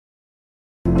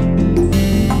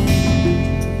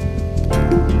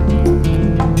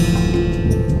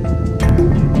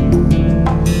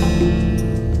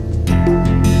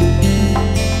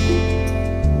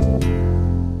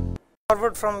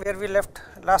Forward from where we left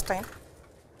last time,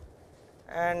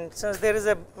 and since there is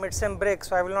a mid-sem break,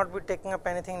 so I will not be taking up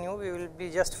anything new. We will be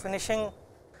just finishing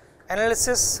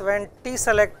analysis when T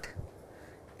select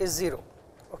is 0,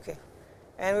 okay,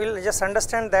 and we will just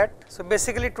understand that. So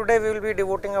basically today we will be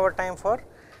devoting our time for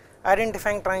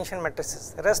identifying transition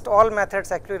matrices. The rest all methods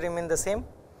actually remain the same,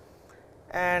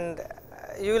 and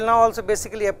you will now also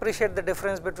basically appreciate the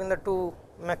difference between the two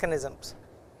mechanisms.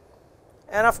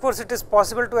 And of course, it is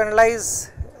possible to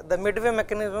analyze the midway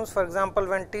mechanisms. For example,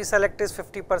 when T select is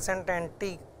 50% and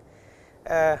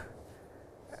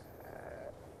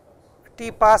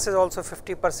T pass is also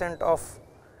 50% of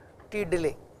T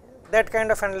delay, that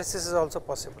kind of analysis is also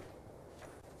possible.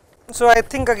 So I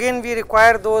think again we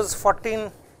require those 14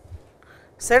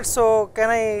 sets. So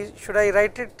should I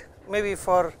write it maybe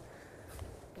for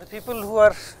the people who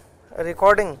are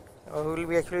recording or who will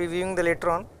be actually viewing the later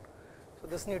on. So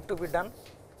this need to be done.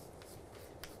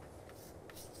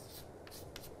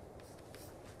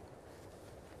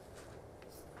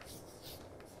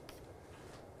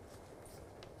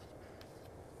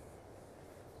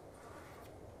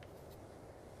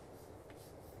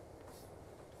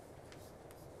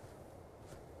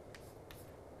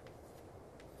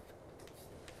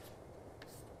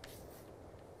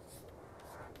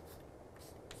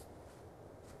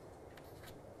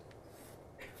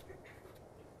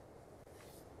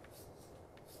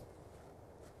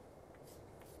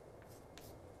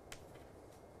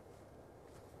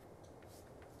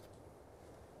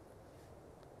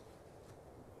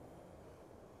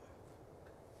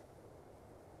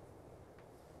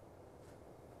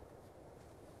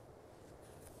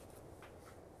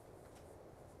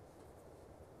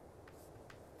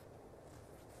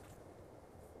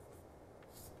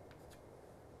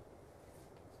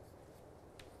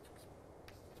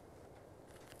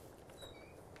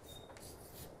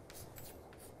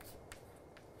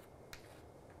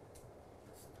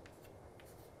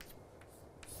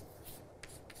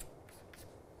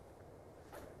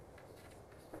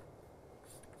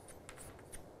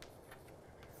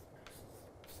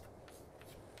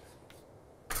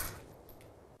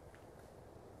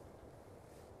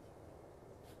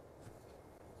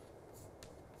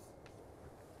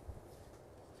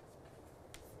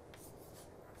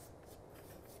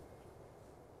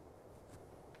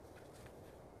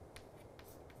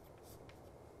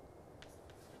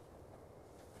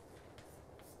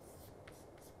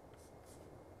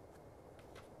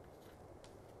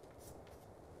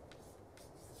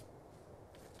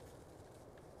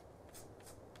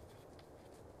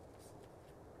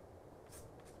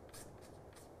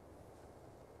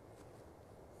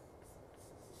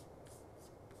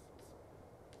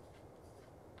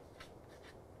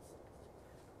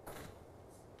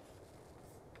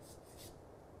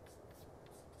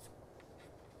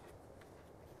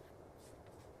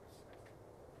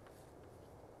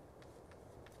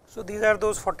 So these are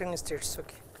those 14 states,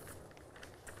 okay.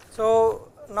 So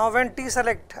now when T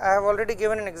select, I have already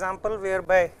given an example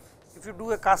whereby if you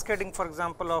do a cascading, for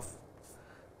example, of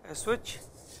a switch,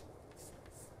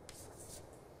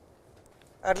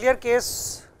 earlier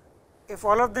case, if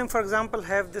all of them for example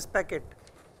have this packet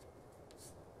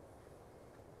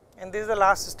and this is the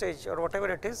last stage or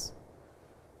whatever it is,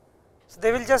 so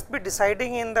they will just be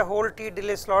deciding in the whole T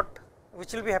delay slot,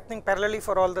 which will be happening parallelly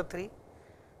for all the three,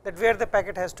 that where the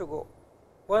packet has to go.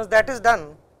 Once that is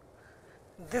done,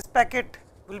 this packet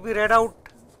will be read out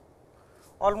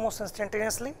almost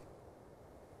instantaneously,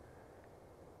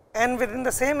 and within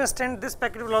the same instant this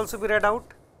packet will also be read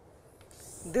out,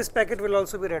 this packet will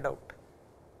also be read out,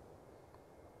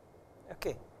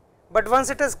 okay. But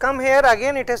once it has come here,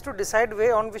 again it has to decide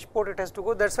way on which port it has to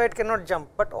go, that is why it cannot jump,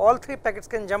 but all three packets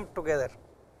can jump together,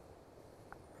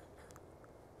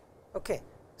 okay.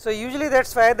 So usually that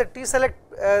is why the T select,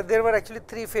 there were actually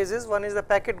three phases. One is the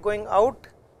packet going out,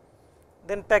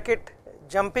 then packet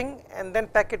jumping, and then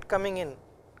packet coming in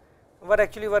were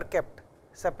kept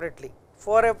separately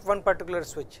for one particular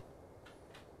switch,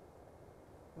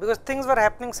 because things were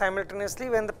happening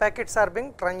simultaneously when the packets are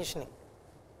being transitioning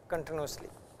continuously,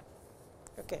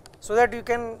 okay, so that you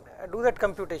can do that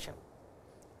computation.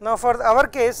 Now for our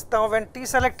case, now when T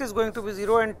select is going to be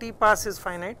 0 and T pass is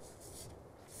finite,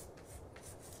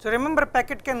 so remember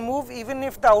packet can move even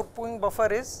if the outgoing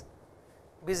buffer is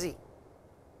busy,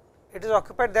 it is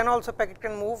occupied, then also packet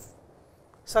can move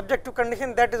subject to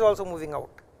condition that is also moving out.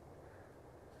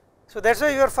 So that is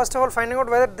why you are first of all finding out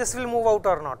whether this will move out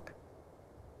or not,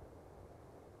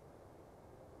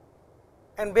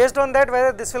 and based on that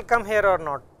whether this will come here or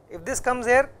not. If this comes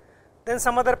here, then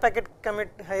some other packet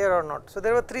commit here or not. So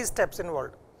there were three steps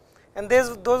involved, and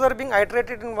those are being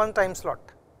iterated in one time slot.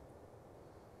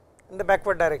 in the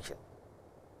backward direction.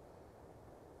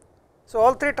 So,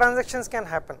 all three transactions can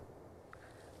happen,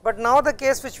 but now the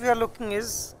case which we are looking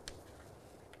is,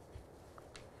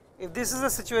 if this is the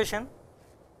situation,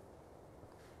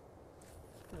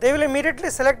 they will immediately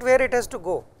select where it has to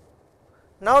go.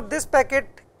 Now, this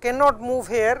packet cannot move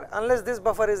here unless this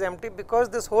buffer is empty, because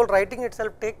this whole writing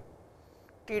itself take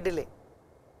t delay,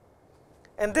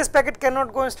 and this packet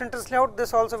cannot go instantaneously out,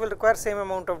 this also will require same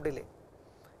amount of delay,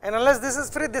 and unless this is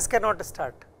free, this cannot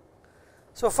start.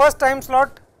 So, first time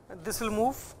slot this will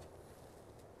move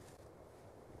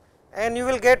and you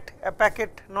will get a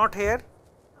packet not here.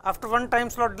 After one time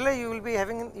slot delay, you will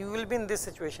be in this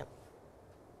situation.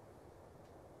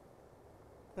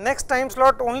 Next time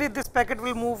slot, only this packet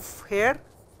will move here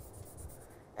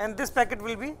and this packet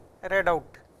will be read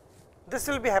out. This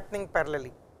will be happening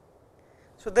parallelly.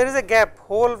 So, there is a gap,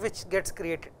 hole which gets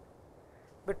created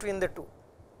between the two.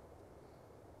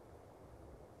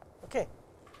 Okay.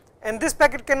 And this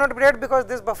packet cannot be read because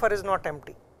this buffer is not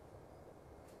empty.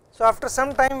 So, after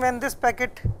some time, when this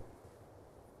packet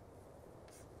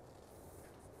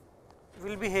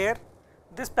will be here,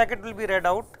 this packet will be read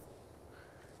out,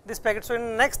 this packet. So,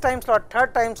 in next time slot,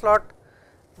 third time slot,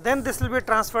 then this will be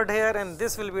transferred here and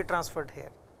this will be transferred here.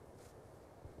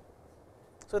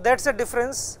 So, that is the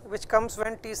difference which comes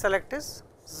when T select is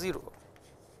 0.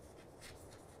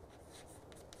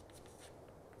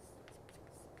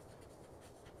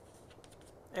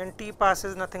 And T pass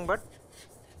is nothing but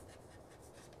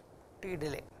T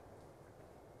delay.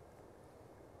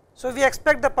 So, we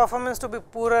expect the performance to be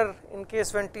poorer in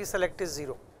case when T select is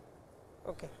 0.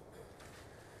 Okay.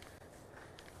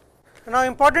 Now,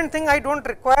 important thing, I do not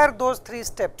require those 3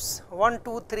 steps 1,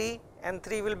 2, 3 and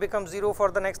 3 will become 0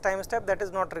 for the next time step, that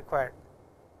is not required.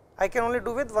 I can only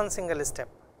do with one single step.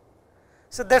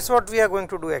 So, that is what we are going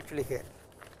to do actually here.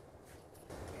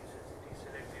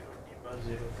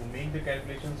 To make the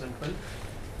calculation simple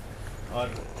or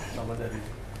some other reason?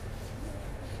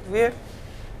 Where?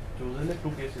 Chosen the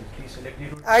 2 cases, T select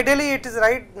 0. Ideally it is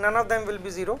right, none of them will be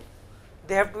 0,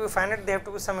 they have to be finite, they have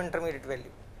to be some intermediate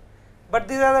value. But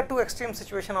these are the 2 extreme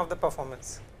situations of the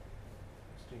performance.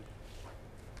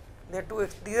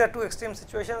 These are 2 extreme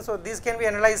situations, so these can be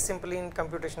analyzed simply in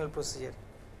computational procedure.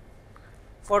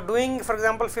 For doing, for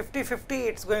example, 50-50,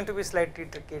 it is going to be slightly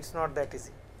tricky, it is not that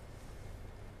easy.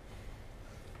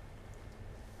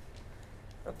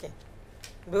 Okay.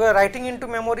 Because writing into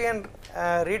memory and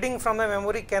reading from the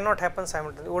memory cannot happen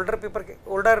simultaneously.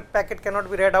 Older packet cannot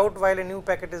be read out while a new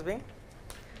packet is being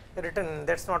written in,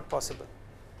 that is not possible.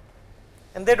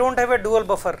 And they do not have a dual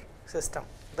buffer system,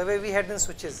 the way we had in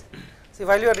switches. See,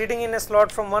 while you are reading in a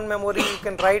slot from one memory, you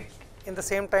can write in the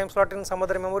same time slot in some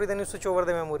other memory, then you switch over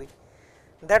the memory.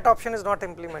 That option is not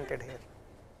implemented here.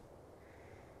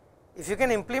 If you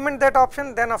can implement that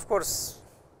option, then of course,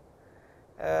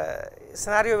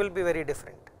 scenario will be very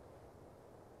different.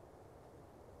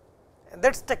 And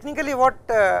that is technically what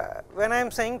when I am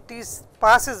saying T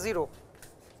pass is 0.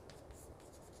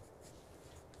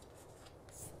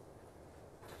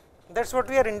 That is what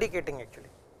we are indicating actually.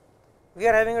 We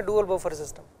are having a dual buffer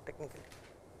system technically.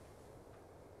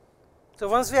 So,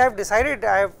 once we have decided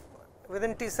I have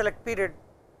within T select period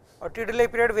or T delay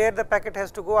period where the packet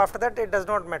has to go, after that it does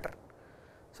not matter.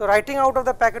 So, writing out of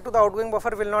the packet to the outgoing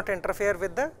buffer will not interfere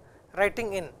with the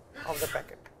writing in of the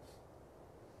packet,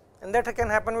 and that can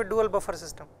happen with dual buffer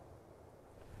system.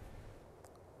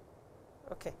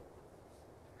 Okay.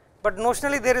 But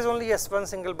notionally there is only one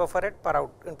single buffer at per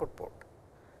input port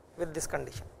with this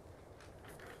condition.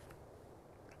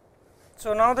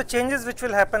 So, now the changes which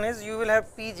will happen is you will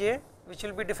have Pj which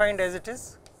will be defined as it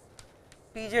is,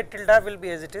 Pj tilde will be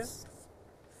as it is,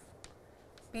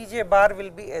 Pj bar will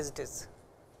be as it is.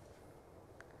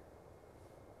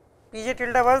 Pj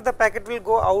tilde was the packet will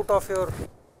go out of your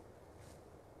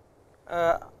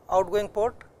outgoing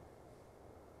port,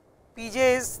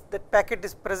 Pj is that packet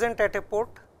is present at a port,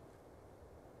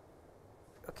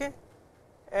 okay,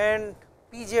 and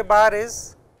Pj bar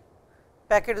is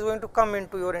packet is going to come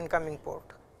into your incoming port,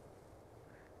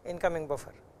 incoming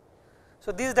buffer.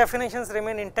 So, these definitions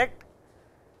remain intact.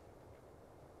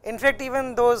 In fact,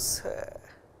 even those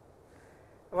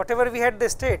whatever we had the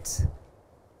states,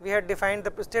 we had defined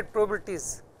the state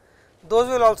probabilities, those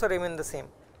will also remain the same.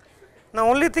 Now,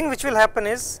 only thing which will happen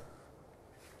is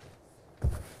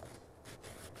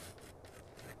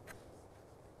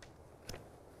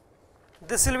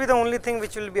this will be the only thing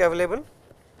which will be available.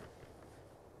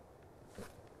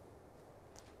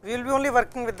 We will be only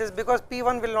working with this because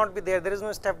P1 will not be there is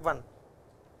no step 1.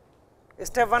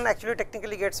 Step 1 actually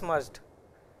technically gets merged.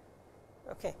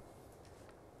 Okay.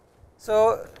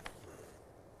 So,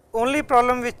 only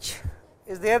problem which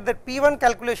is there that P1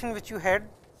 calculation which you had,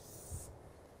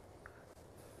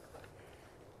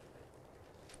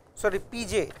 sorry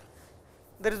Pj,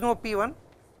 there is no P1.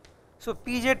 So,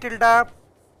 Pj tilde,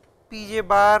 Pj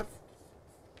bar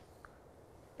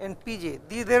and Pj,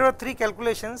 these there were 3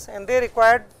 calculations and they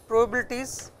required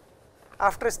probabilities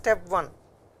after step 1,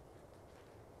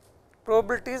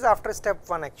 probabilities after step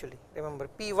 1 actually, remember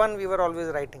P1 we were always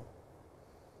writing.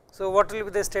 So, what will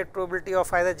be the state probability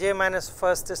of either j minus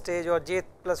first stage or j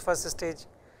plus first stage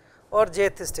or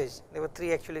jth stage, there were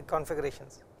 3 actually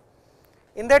configurations.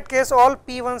 In that case all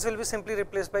P1s will be simply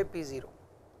replaced by P0,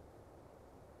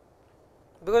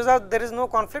 because of there is no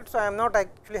conflict. So, I am not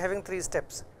actually having 3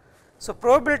 steps. So,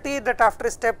 probability that after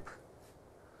a step,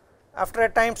 after a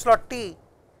time slot t,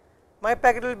 my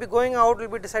packet will be going out will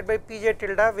be decided by Pj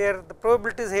tilde, where the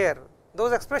probability is here,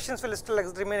 those expressions will still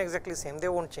remain exactly same, they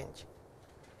will not change,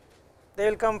 they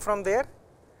will come from there.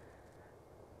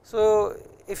 So,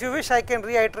 if you wish I can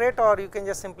reiterate or you can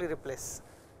just simply replace,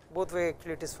 both way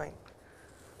actually it is fine.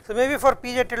 So, maybe for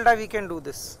Pj tilde we can do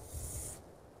this.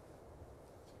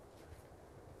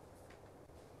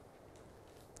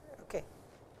 Okay.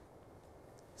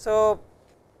 So,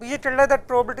 Pj tilde, that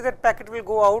probability that packet will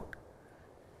go out,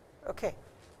 okay,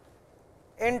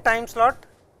 in time slot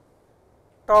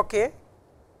tau k,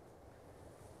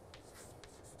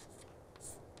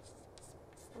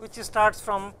 which starts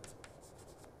from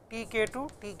Tk to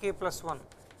Tk plus 1.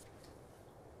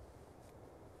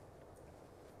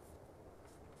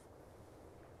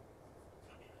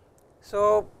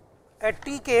 So, at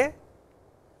Tk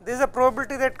this is a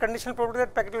probability that conditional probability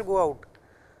that packet will go out.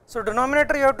 So,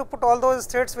 denominator you have to put all those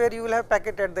states where you will have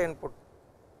packet at the input.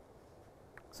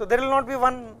 So, there will not be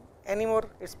 1 anymore,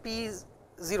 it is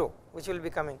P0 which will be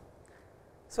coming.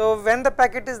 So, when the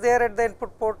packet is there at the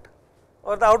input port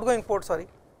or the outgoing port, sorry,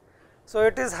 so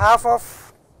it is half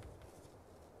of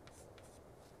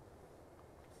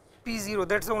P0,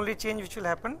 that is the only change which will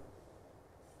happen.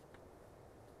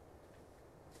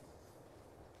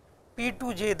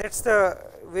 P2j, that is the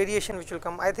variation which will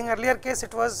come. I think earlier case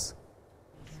it was,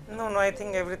 no, I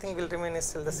think everything will remain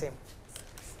still the same,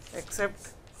 except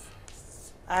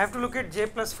I have to look at j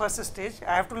plus first stage,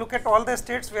 I have to look at all the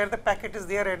states where the packet is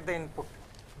there at the input,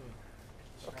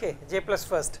 okay, j plus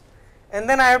first, and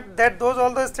then I have that those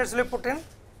all the states will be put in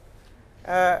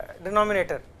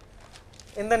denominator.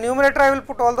 In the numerator I will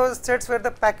put all those states where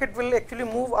the packet will actually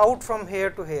move out from here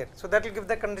to here. So, that will give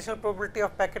the conditional probability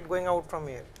of packet going out from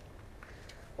here.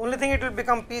 Only thing it will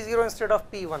become P0 instead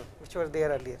of P1 which were there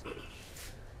earlier,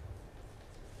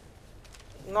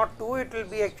 not 2, it will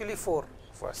be actually 4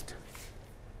 first.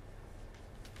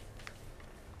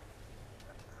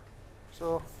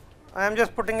 So, I am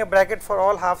just putting a bracket for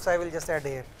all halves, I will just add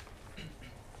here.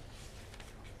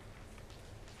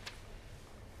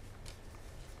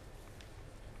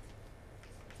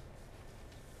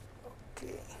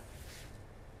 Okay.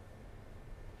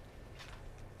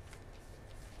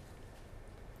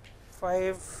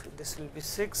 Five, this will be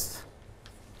 6.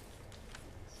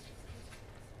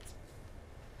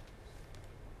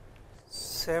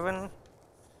 Seven,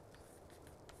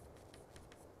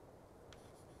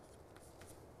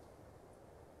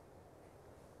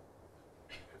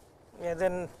 yeah,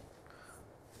 then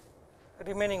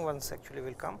remaining ones actually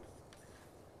will come.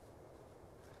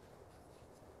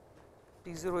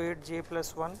 P08 j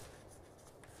plus 1,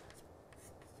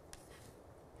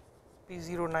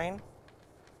 P09,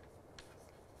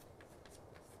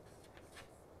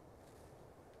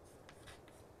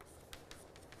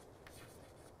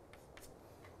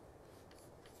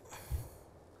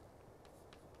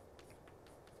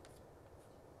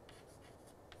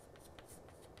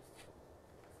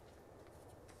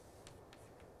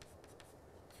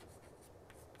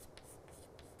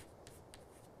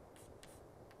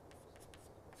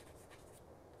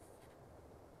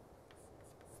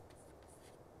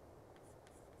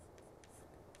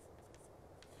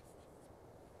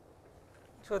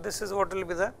 so this is what will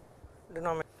be the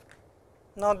denominator.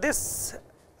 Now, this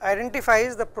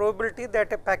identifies the probability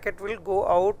that a packet will go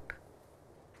out.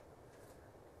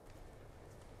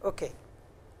 Okay.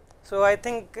 So, I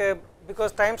think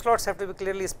because time slots have to be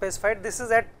clearly specified, this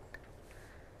is at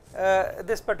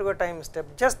this particular time step,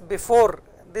 just before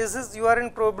this is you are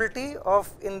in probability of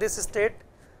in this state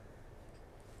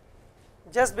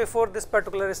just before this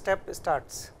particular step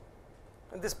starts,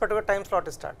 this particular time slot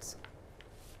starts.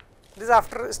 This is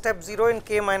after step 0 in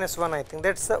k minus 1, I think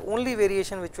that is the only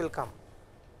variation which will come.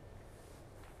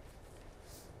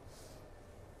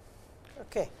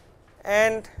 Okay.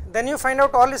 And then you find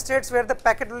out all states where the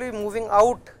packet will be moving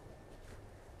out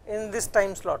in this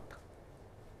time slot.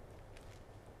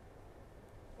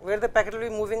 where the packet will be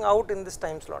moving out in this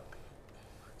time slot.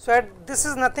 So, this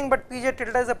is nothing but Pj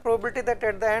tilde is the probability that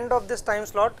at the end of this time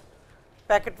slot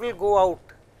packet will go out,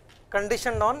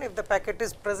 conditioned on if the packet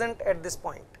is present at this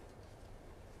point.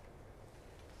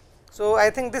 So, I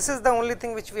think this is the only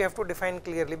thing which we have to define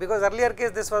clearly, because earlier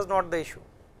case this was not the issue,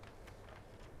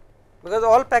 because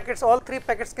all packets, all 3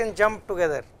 packets can jump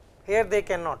together, here they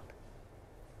cannot.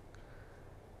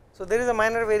 So, there is a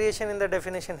minor variation in the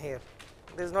definition here,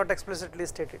 this is not explicitly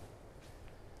stated.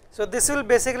 So, this will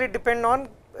basically depend on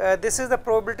this is the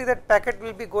probability that packet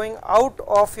will be going out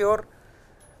of your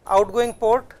outgoing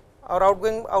port or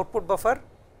outgoing output buffer,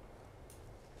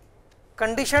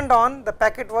 conditioned on the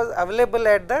packet was available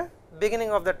at the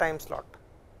beginning of the time slot,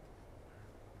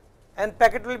 and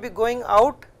packet will be going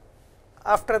out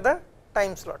after the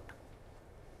time slot,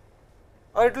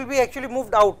 or it will be actually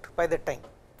moved out by that time,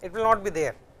 it will not be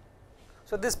there.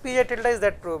 So, this Pj tilde is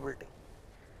that probability.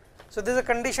 So, this is a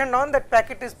condition on that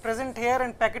packet is present here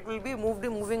and packet will be moved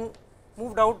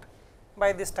out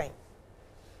by this time.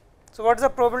 So, what is the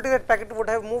probability that packet would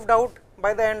have moved out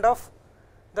by the end of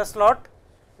the slot,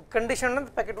 conditioned on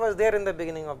the packet was there in the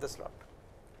beginning of the slot.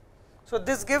 So,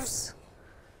 this gives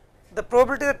the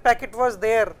probability that packet was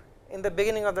there in the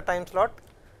beginning of the time slot,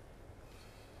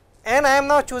 and I am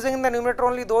now choosing in the numerator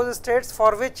only those states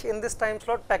for which in this time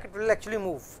slot packet will actually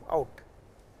move out.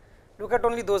 Look at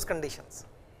only those conditions.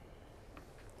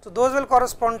 So, those will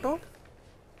correspond to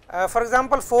for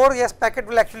example, 4, yes, packet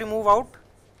will actually move out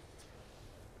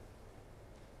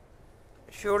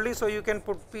surely. So, you can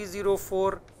put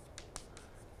P04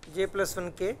 j plus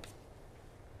 1 k.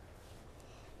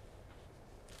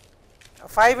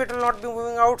 5 it will not be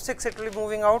moving out, 6 it will be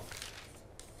moving out.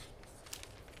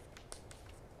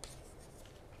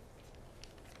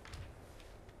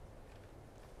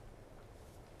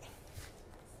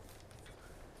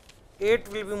 Eight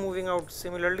will be moving out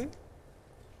similarly.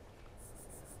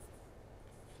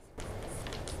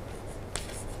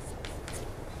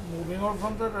 Moving out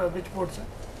from the which port,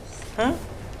 sir?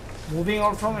 Moving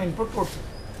out from input port, sir?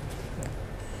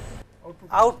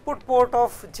 Output port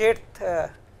of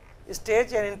jth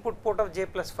stage and input port of j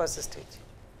plus first stage.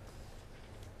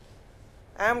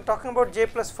 I am talking about j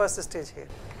plus first stage here.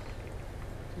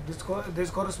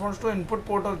 This corresponds to input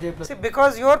port of j plus. See,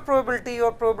 because your probability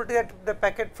that the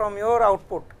packet from your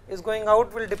output is going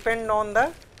out will depend on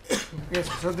the yes,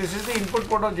 so this is the input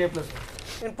port of j plus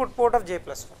 1. Input port of j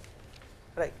plus 1,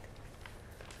 right.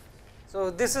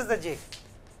 So, this is the j,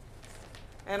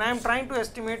 and I am trying to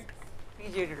estimate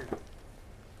Pj tilde.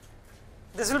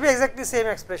 This will be exactly same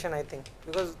expression, I think,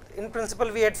 because in principle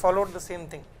we had followed the same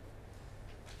thing.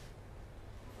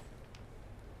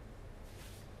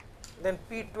 Then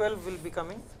P12 will be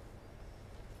coming.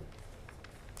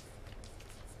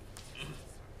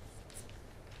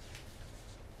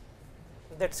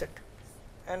 That is it.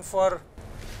 And for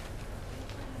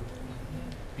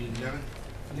P11,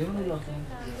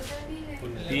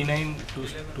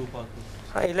 P9 to pass.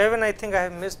 11, I think I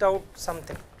have missed out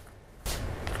something.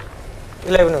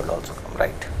 11 will also come,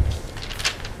 right.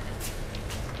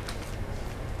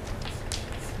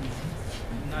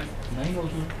 Nine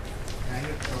also.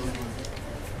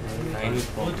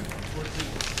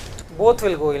 Both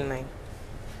will go in 9.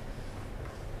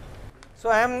 So,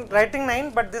 I am writing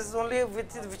 9, but this is only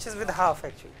which is with half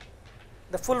actually.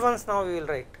 The full ones now we will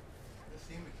write.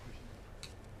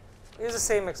 It is the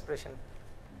same expression.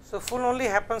 So, full only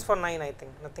happens for 9, I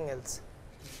think, nothing else.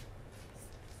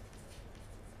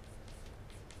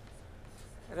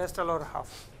 Rest all are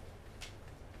half.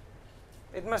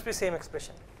 It must be same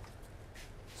expression.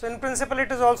 So, in principle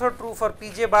it is also true for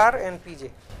Pj bar and Pj,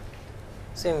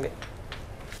 same way.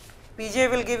 Pj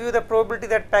will give you the probability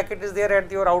that packet is there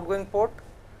at your outgoing port.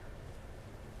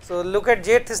 So, look at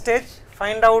jth stage,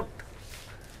 find out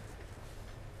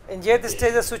in jth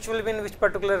stage the switch will be in which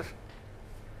particular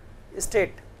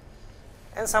state,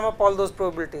 and sum up all those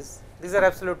probabilities. These are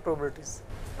absolute probabilities.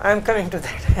 I am coming to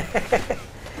that.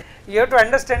 You have to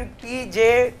understand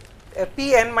Pj,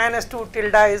 Pn minus 2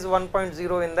 tilde is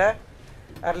 1.0 in the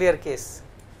earlier case.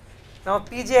 Now,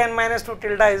 Pj n minus 2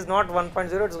 tilde is not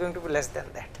 1.0, it is going to be less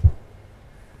than that.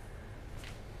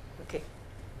 Okay.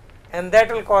 And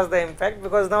that will cause the impact,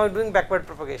 because now you are doing backward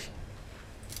propagation.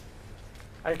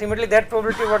 Ultimately, that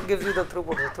probability what gives you the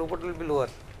throughput. The throughput will be lower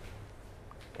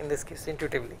in this case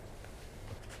intuitively.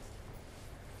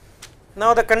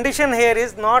 Now, the condition here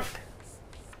is not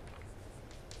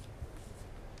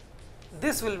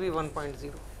this will be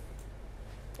 1.0.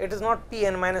 It is not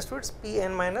Pn minus 2, it is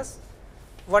Pn minus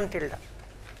 1 tilde.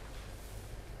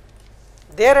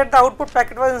 There at the output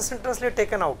packet was instantaneously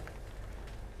taken out,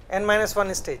 n minus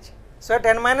 1 stage. So, at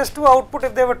n minus 2 output,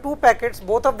 if there were 2 packets,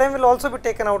 both of them will also be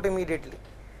taken out immediately,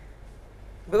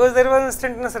 because there was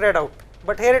instantaneous read out,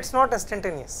 but here it is not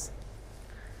instantaneous.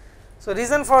 So,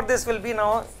 reason for this will be,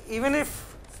 now even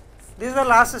if this is the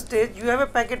last stage, you have a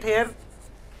packet here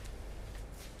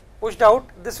pushed out,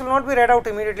 this will not be read out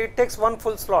immediately, it takes one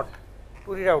full slot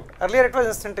to read out. Earlier it was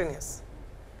instantaneous.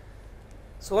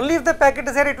 So, only if the packet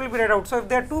is here it will be read out. So, if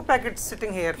there are 2 packets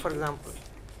sitting here, for example,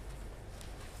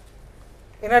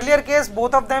 in earlier case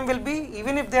both of them will be,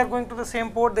 even if they are going to the same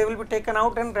port, they will be taken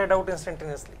out and read out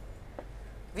instantaneously.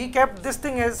 We kept this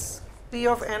thing as P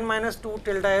of n minus 2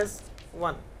 tilde as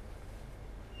 1.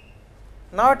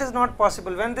 Now, it is not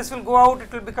possible. When this will go out,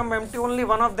 it will become empty, only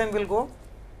one of them will go,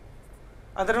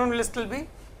 other one will still be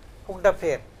hooked up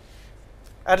here.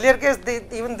 Earlier case,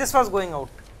 even this was going out.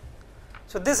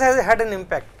 So, this has had an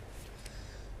impact.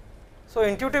 So,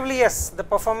 intuitively, yes, the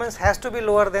performance has to be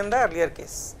lower than the earlier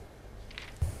case.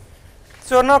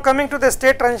 So, now coming to the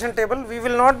state transition table, we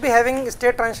will not be having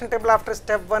state transition table after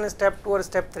step 1, step 2 or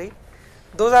step 3.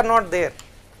 Those are not there.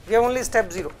 We have only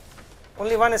step 0,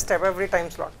 only one step every time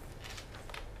slot.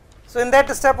 So, in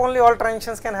that step only all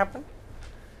transitions can happen.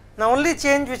 Now, only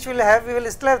change which we will have, we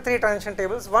will still have 3 transition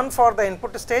tables, one for the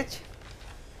input stage,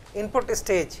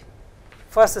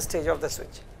 first stage of the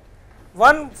switch,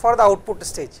 one for the output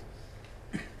stage,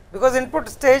 because input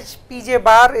stage Pj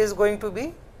bar is going to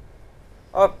be,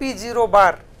 or P0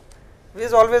 bar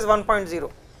is always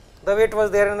 1.0, the way it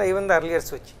was there in even the earlier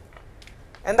switch,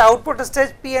 and the output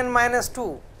stage Pn minus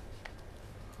 2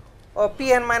 or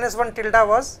Pn minus 1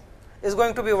 tilde is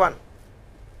going to be 1.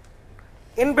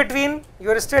 In between,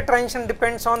 your state transition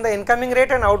depends on the incoming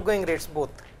rate and outgoing rates both,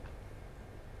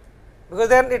 because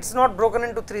then it is not broken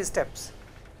into 3 steps.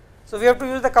 So, we have to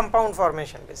use the compound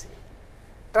formation basically.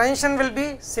 Transition will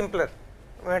be simpler,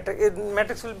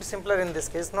 matrix will be simpler in this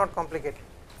case, not complicated.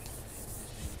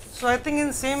 So, I think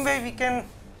in same way we can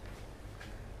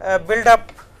build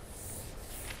up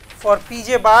for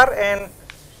Pj bar and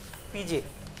Pj.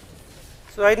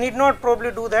 So, I need not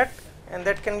probably do that, and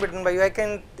that can be done by you. I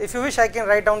can, if you wish, I can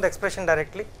write down the expression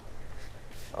directly,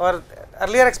 or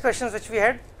earlier expressions which we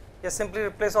had, just simply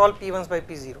replace all P1s by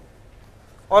P0,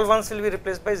 all 1s will be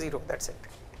replaced by 0, that is it,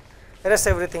 the rest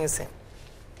everything is same.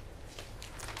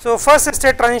 So, first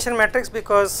state transition matrix,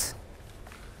 because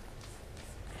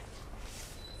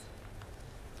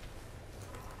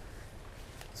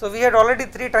so we had already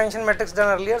 3 transition matrix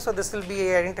done earlier, so this will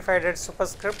be identified as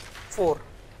superscript 4,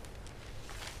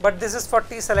 but this is for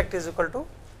T select is equal to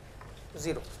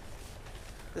 0,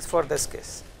 this for this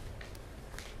case.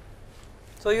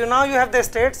 So, now you have the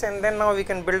states, and then now we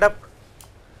can build up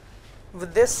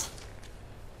with this,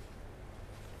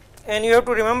 and you have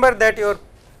to remember that your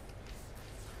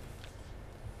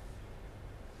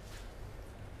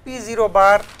P0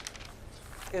 bar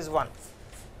is 1.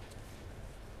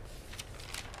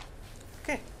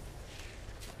 Okay.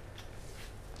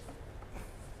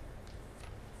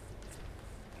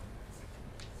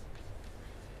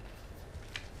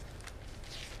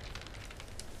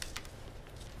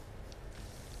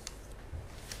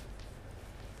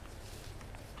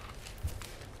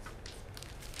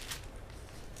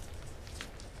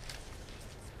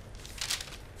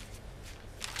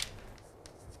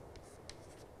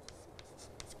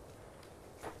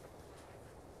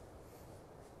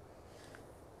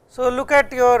 So, look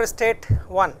at your state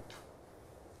 1.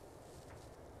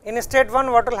 In state 1,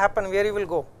 what will happen, where you will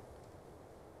go?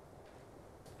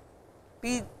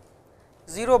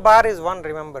 P0 bar is 1,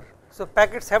 remember. So,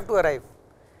 packets have to arrive.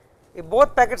 If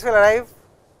both packets will arrive,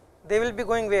 they will be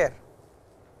going where?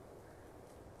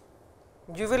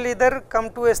 You will either come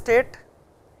to a state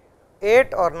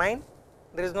 8 or 9,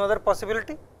 there is no other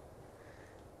possibility,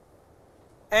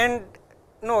 and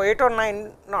no 8 or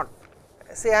 9 not.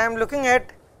 See, I am looking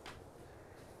at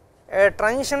a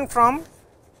transition from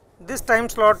this time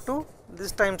slot to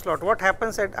this time slot. What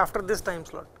happens after this time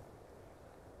slot?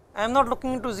 I am not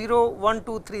looking into 0, 1,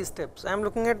 2, 3 steps, I am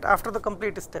looking at after the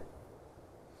complete step.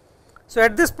 So,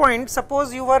 at this point,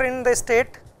 suppose you were in the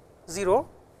state 0,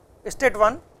 state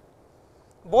 1,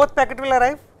 both packet will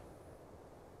arrive.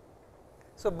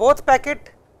 So, both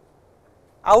packet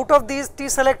out of these T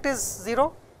select is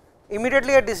 0,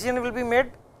 immediately a decision will be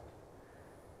made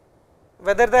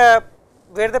whether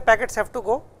where the packets have to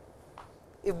go.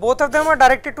 If both of them are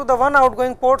directed to the one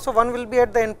outgoing port, so one will be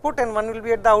at the input and one will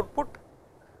be at the output.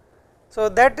 So,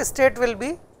 that state will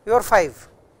be your 5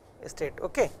 state.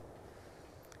 Okay.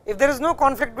 If there is no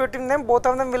conflict between them, both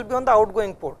of them will be on the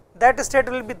outgoing port, that state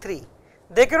will be 3.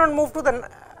 They cannot move to the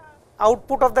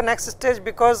output of the next stage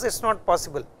because it is not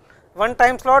possible. One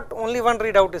time slot, only one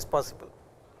readout is possible.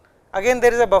 again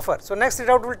there is a buffer. So, next read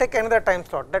out will take another time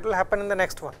slot, that will happen in the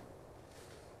next one.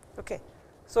 Okay.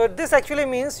 So, this actually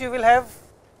means you will have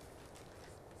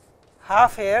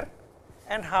half here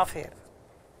and half here.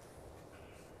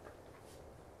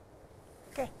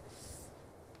 Okay.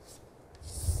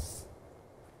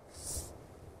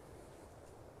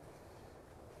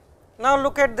 Now,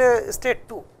 look at the state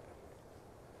 2.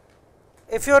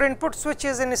 If your input switch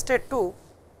is in state 2,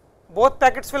 both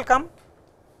packets will come,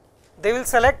 they will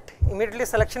select, immediately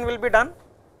selection will be done,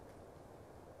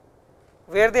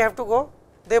 where they have to go.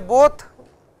 They both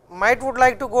would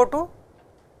like to go to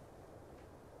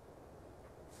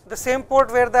the same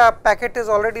port where the packet is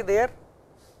already there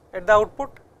at the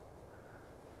output.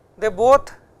 They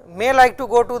both may like to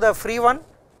go to the free one,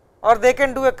 or they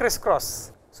can do a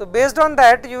crisscross. So, based on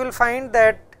that you will find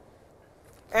that,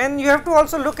 and you have to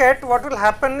also look at what will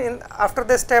happen in after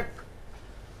the step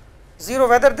 0,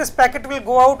 whether this packet will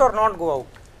go out or not go out.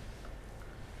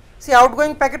 See,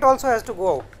 outgoing packet also has to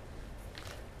go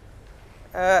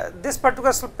out. This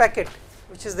particular packet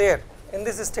which is there in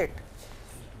this state.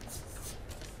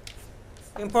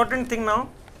 Important thing now,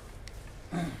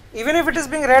 even if it is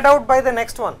being read out by the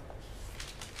next one,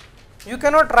 you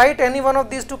cannot write any one of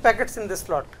these two packets in this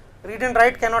slot. Read and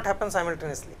write cannot happen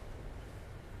simultaneously.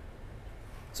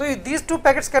 So, if these two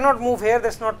packets cannot move here, that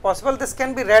is not possible. This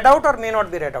can be read out or may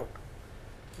not be read out,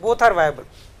 both are viable.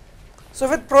 So,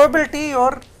 with probability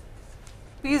your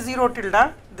P0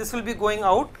 tilde this will be going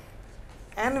out,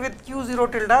 and with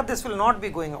Q0 tilde this will not be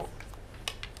going out.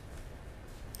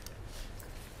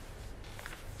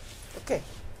 Okay.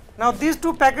 Now, these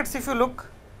two packets, if you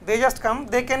look, they just come,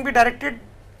 they can be directed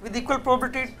with equal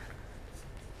probability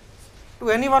to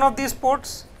any one of these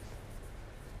ports.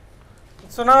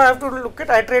 So, now I have to look at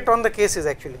iterate on the cases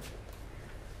actually.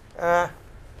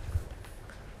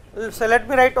 So, let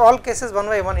me write all cases one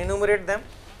by one, enumerate them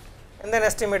and then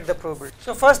estimate the probability.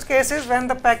 So, first case is when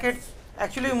the packet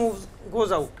actually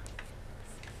goes out.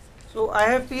 So, I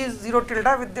have P0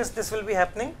 tilde, with this will be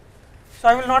happening. So,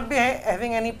 I will not be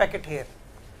having any packet here.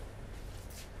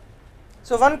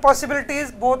 So, one possibility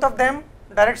is both of them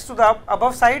directs to the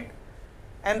above side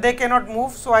and they cannot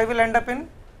move. So, I will end up in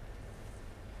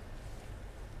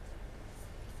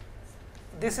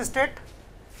this state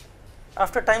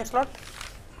after time slot.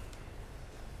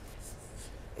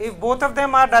 If both of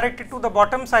them are directed to the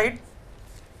bottom side,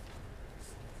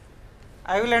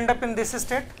 I will end up in this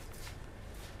state.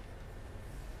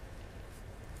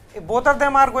 If both of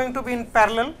them are going to be in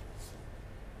parallel,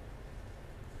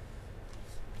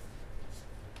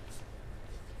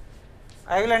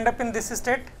 I will end up in this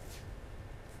state.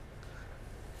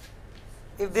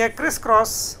 If they are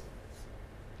crisscross,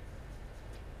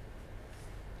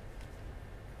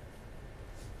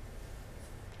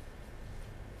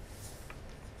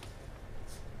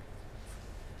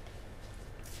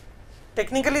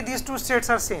 technically these two states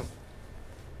are same,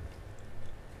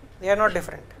 they are not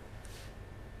different.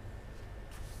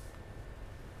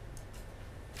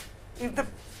 If the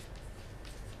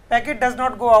packet does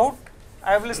not go out,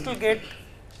 I will still get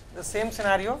the same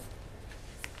scenario.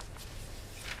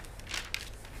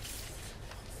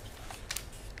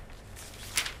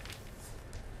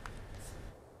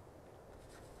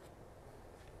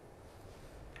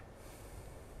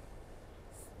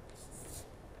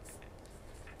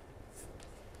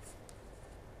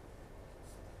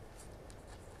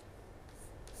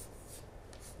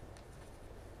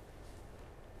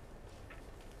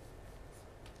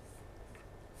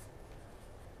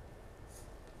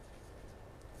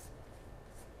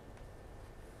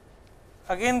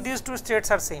 Again these two states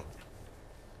are same,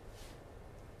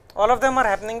 all of them are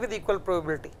happening with equal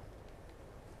probability.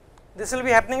 This will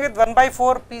be happening with 1 by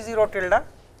 4 P0 tilde,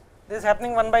 this is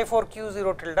happening 1 by 4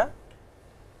 Q0 tilde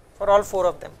for all 4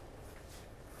 of them.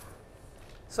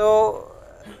 So,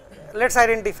 let us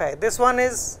identify, this one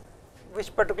is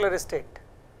which particular state?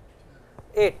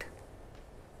 8.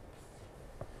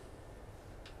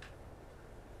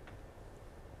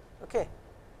 Okay.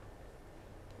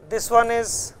 This one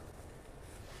is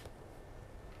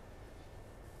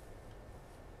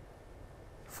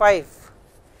 5.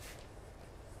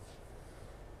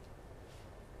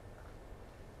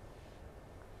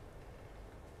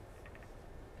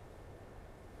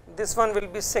 This one will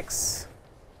be 6,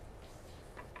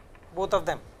 both of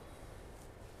them.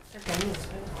 Can you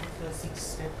explain how the 6th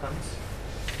step comes?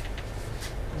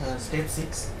 Step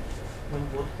 6, when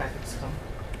both packets come.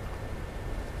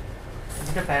 Is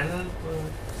it a parallel?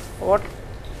 What?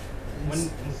 In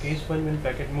case 1, when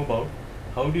packet move out,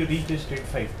 how do you reach the state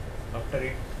 5 after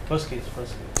it? First case.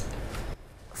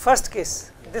 First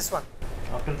case, this one.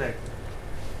 After that,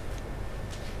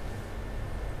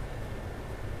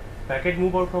 packet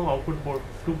move out from output port,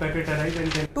 2 packet arrive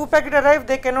and then 2 packet arrive,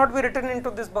 they cannot be written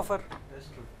into this buffer. that's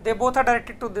true. They both are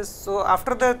directed to this. So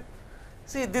after the,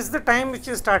 see, this is the time which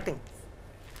is starting.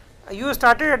 You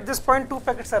started at this point, 2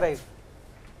 packets arrive,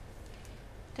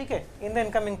 okay, in the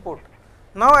incoming port.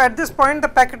 Now at this point the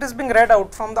packet is being read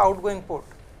out from the outgoing port.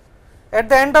 At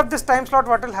the end of this time slot,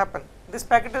 what will happen? This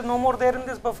packet is no more there in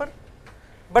this buffer,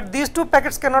 but these 2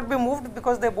 packets cannot be moved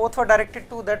because they both were directed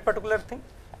to that particular thing.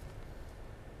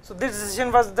 So this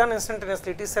decision was done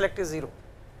instantaneously, T select is 0.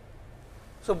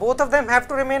 So both of them have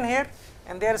to remain here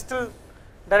and they are still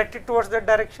directed towards that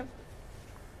direction.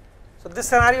 So this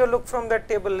scenario look from that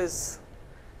table is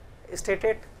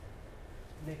stated.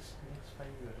 Next 5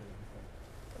 you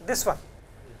are This one,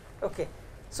 okay.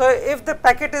 So if the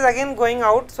packet is again going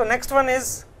out, so next one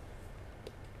is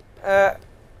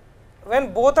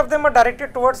when both of them are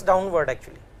directed towards downward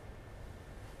actually.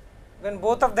 When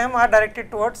both of them are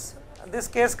directed towards, this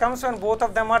case comes when both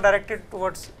of them are directed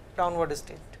towards downward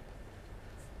state.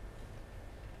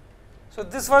 So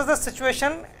this was the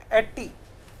situation at T,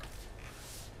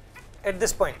 at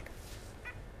this point.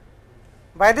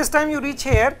 By this time you reach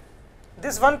here,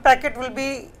 this one packet will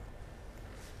be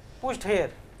pushed here.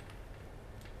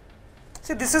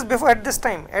 See, this is before, at this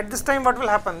time what will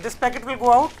happen? This packet will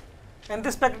go out and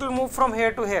this packet will move from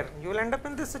here to here. You will end up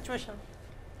in this situation.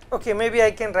 Okay, maybe I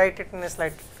can write it in a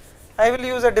slide. I will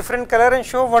use a different color and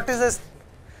show what is the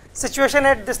situation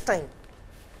at this time.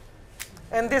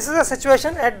 And this is a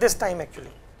situation at this time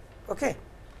actually, okay.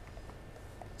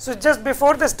 So just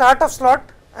before the start of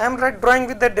slot, I am drawing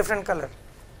with a different color.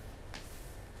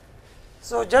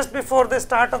 So just before the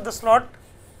start of the slot,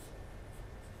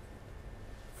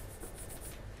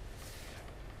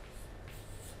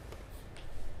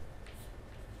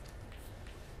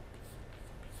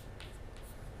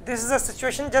 this is a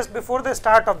situation just before the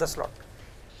start of the slot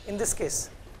in this case.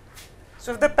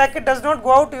 So if the packet does not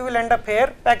go out, you will end up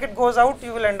here, packet goes out,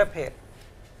 you will end up here,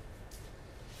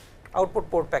 output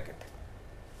port packet.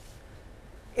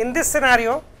 In this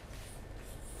scenario,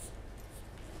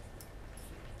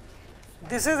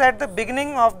 this is at the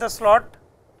beginning of the slot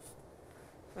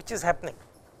which is happening.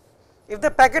 If the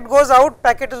packet goes out,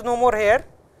 packet is no more here,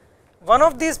 one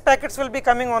of these packets will be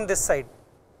coming on this side,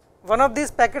 one of these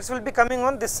packets will be coming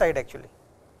on this side actually,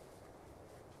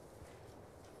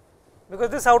 because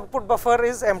this output buffer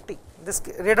is empty, this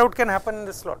read out can happen in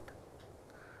this slot.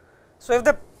 So if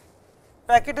the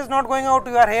packet is not going out,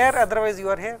 you are here, otherwise you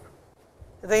are here.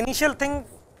 The initial thing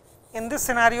in this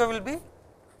scenario will be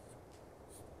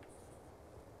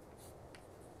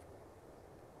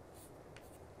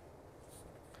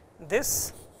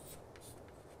this,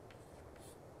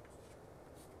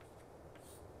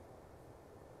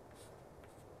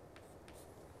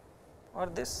 or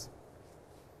this.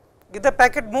 If the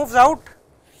packet moves out,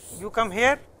 you come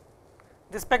here,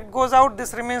 this packet goes out,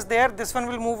 this remains there, this one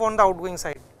will move on the outgoing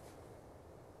side.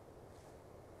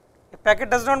 If packet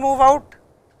does not move out,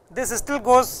 this still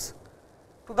goes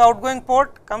to the outgoing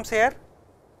port, comes here,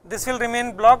 this will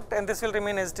remain blocked and this will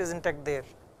remain as it is intact there.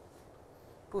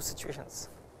 Two situations.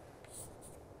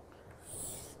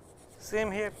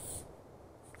 Same here.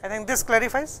 I think this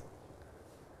clarifies.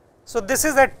 So this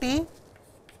is at T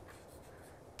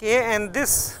k, and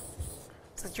this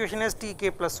situation is T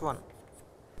k plus 1.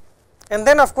 And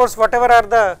then of course whatever are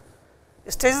the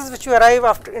stages which you arrive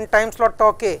after in time slot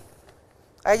tau k,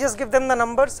 I just give them the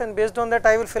numbers and based on that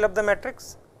I will fill up the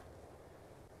matrix.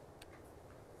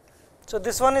 So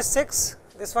this one is 6,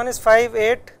 this one is 5,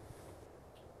 8,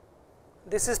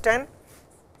 this is 10,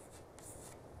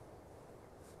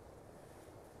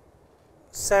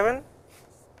 7,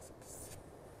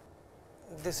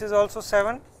 this is also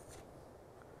 7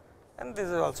 and this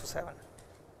is also 7.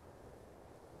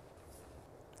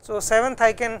 So 7th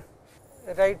I can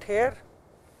write here,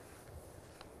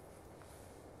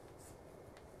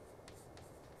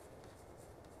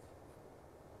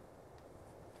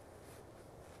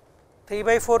 three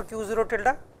by 4 q0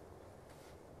 tilde,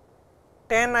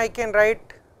 10 I can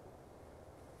write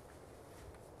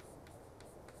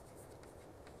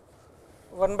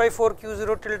 1 by 4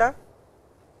 q0 tilde,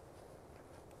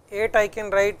 8 I can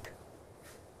write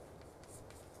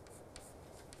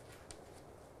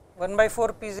 1 by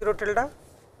 4 p0 tilde,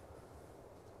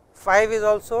 5 is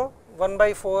also 1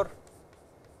 by 4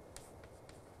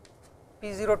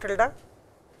 p0 tilde,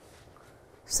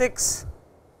 6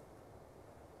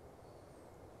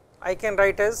 I can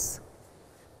write as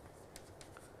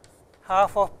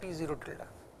half of p0 tilde.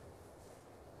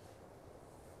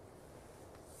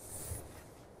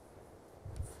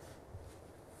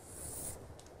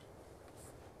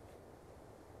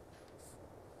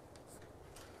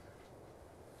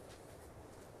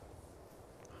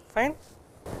 Fine.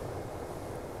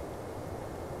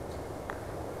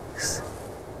 7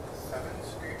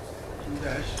 states Q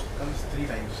dash comes 3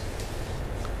 times.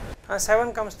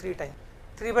 7 comes 3 times,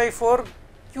 3 by 4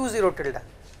 Q0 tilde.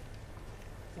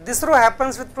 This row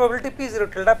happens with probability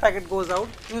P0 tilde, packet goes out,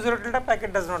 Q0 tilde,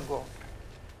 packet does not go out.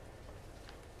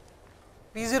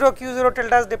 P0, Q0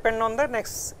 tildes depend on the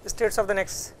next states of the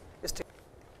next state.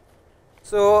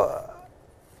 So,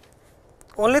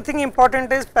 only thing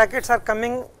important is packets are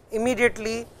coming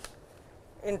immediately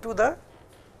into the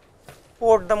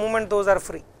port the moment those are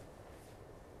free.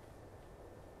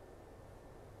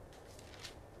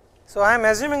 So, I am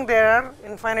assuming there are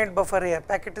infinite buffer here,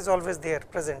 packet is always there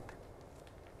present.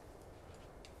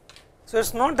 So, it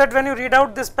is not that when you read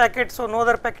out this packet, so no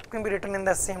other packet can be written in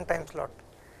the same time slot.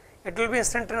 It will be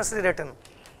instantaneously written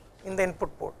in the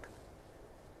input port.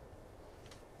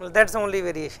 Well, that is the only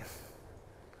variation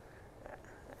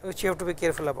which you have to be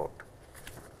careful about.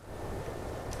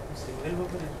 Single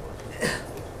buffer is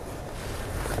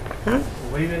possible.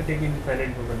 Why we are taking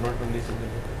infinite buffer, not only single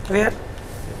buffer? Where?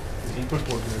 Input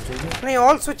port we are taking. No,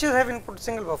 all switches have input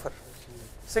single buffer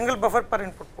per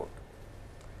input port.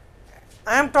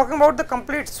 I am talking about the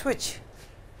complete switch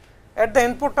at the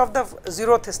input of the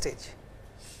 0th stage.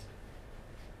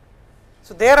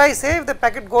 So, there I say if the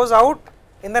packet goes out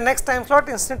in the next time slot,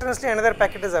 instantaneously another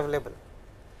packet is available.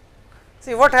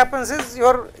 See, what happens is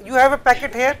you have a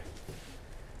packet here,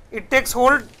 it takes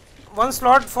hold one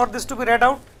slot for this to be read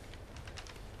out.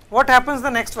 What happens the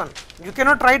next one? You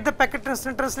cannot write the packet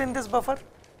instantaneously in this buffer,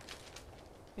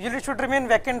 usually it should remain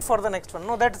vacant for the next one.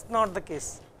 No, that is not the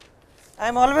case. I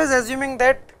am always assuming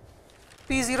that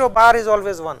P0 bar is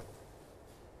always 1.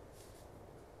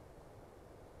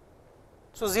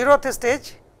 So, 0th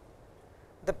stage,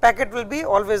 the packet will be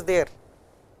always there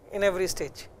in every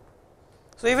stage.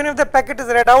 So, even if the packet is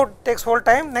read out, takes whole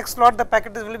time, next slot the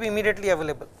packet will be immediately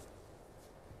available.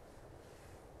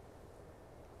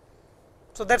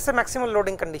 So, that is a maximal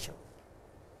loading condition.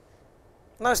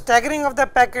 Now, staggering of the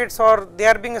packets or they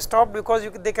are being stopped because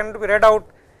they cannot be read out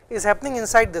is happening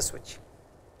inside the switch.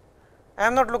 I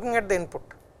am not looking at the input.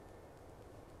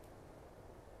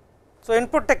 So,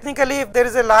 input technically if there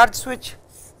is a large switch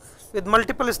with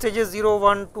multiple stages 0,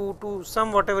 1, 2, 2,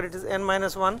 some whatever it is n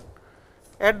minus 1,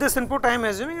 at this input I am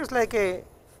assuming it is like a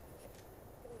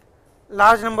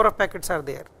large number of packets are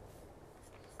there.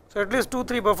 So, at least 2,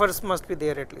 3 buffers must be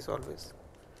there at least always,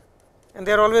 and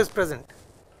they are always present.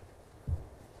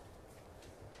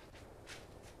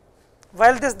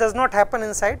 While this does not happen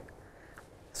inside,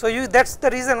 so that is the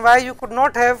reason why you could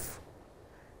not have,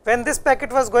 when this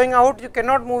packet was going out, you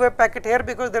cannot move a packet here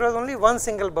because there was only one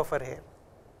single buffer here.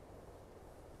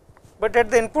 But at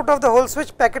the input of the whole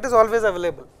switch, packet is always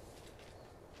available,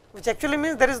 which actually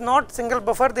means there is not single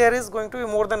buffer, there is going to be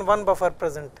more than one buffer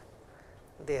present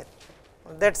there.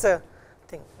 That is a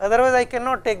thing, otherwise I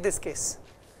cannot take this case,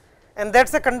 and that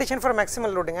is the condition for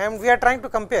maximal loading. We are trying to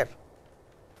compare.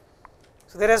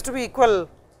 So, there has to be equal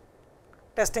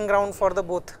testing ground for the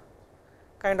both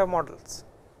kind of models.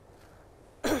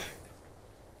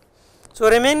 So,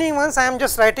 remaining ones I am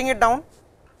just writing it down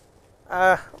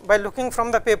by looking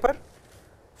from the paper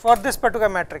for this particular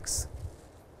matrix.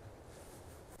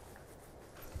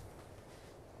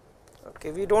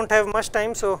 Okay, we do not have much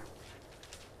time. So,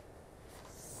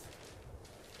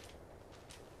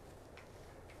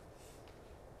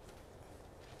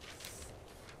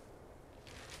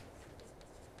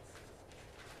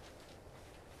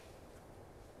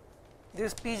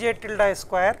 this Pj tilde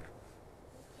square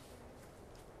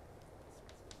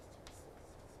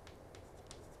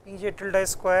Pj tilde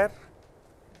square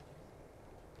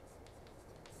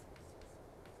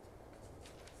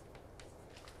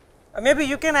maybe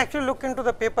you can actually look into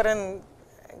the paper and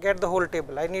get the whole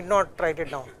table. I need not write it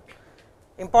down.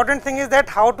 Important thing is that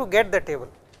how to get the table.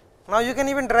 Now, you can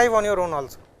even drive on your own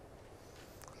also.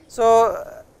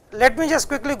 So, let me just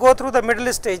quickly go through the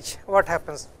middle stage what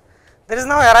happens. There is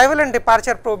now arrival and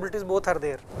departure probabilities, both are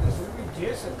there. This will be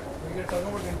J, sir. We are talking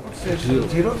about input stage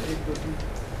 0.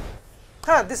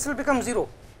 This will become 0,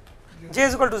 J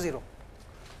is equal to 0.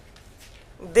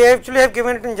 They actually have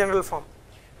given it in general form.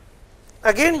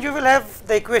 Again you will have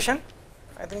the equation,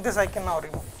 I think this I can now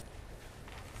remove.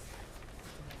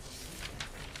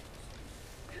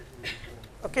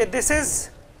 Okay, this is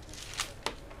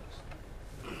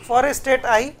for a state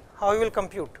I, how you will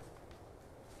compute.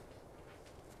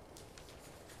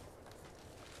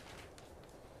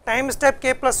 Time step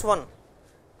k plus 1,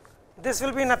 this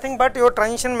will be nothing but your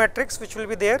transition matrix which will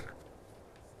be there,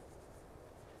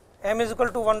 m is equal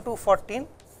to 1 to 14,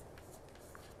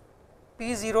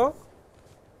 P0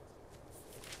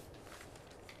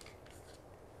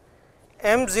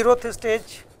 m zeroth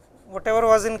stage, whatever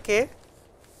was in k,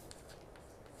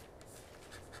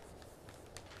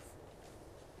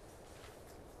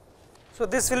 so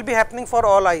this will be happening for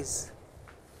all i's.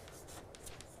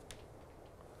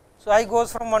 So I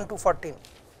goes from 1 to 14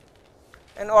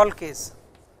 in all case.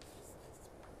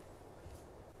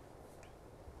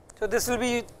 So this will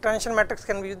be transition matrix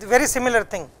can be very similar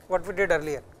thing what we did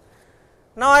earlier.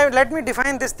 Now let me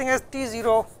define this thing as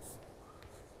T0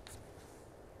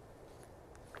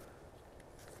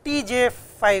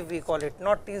 Tj5 we call it,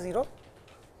 not T0,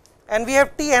 and we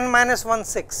have Tn minus 1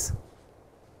 6.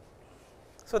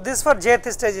 So this for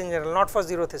jth stage in general, not for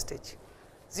zeroth stage.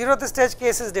 Zeroth stage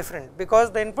case is different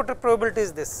because the input probability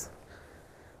is this,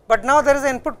 but now there is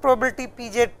an input probability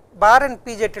Pj bar and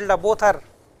Pj tilde, both are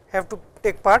have to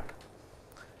take part.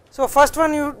 So first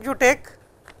one you take,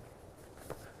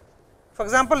 for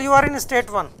example you are in state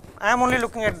 1, I am only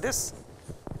looking at this,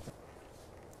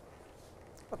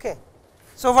 okay.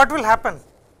 So what will happen?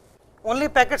 Only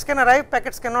packets can arrive,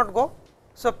 packets cannot go.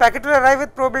 So packet will arrive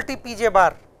with probability Pj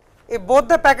bar. If both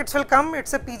the packets will come, it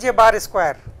is a Pj bar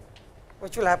square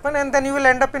which will happen, and then you will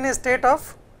end up in a state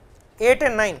of 8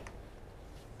 and 9.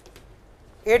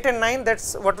 8 and 9, that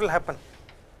is what will happen.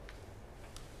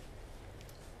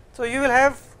 So you will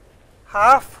have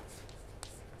half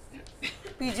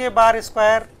Pj bar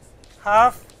square,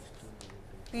 half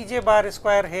Pj bar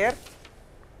square here.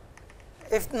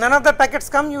 If none of the packets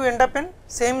come, you end up in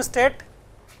same state.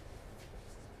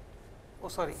 Oh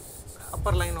sorry,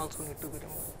 upper line also need to be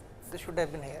removed, this should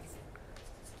have been here.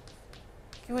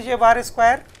 Qj bar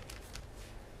square,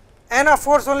 and of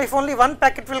course only if only one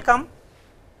packet will come,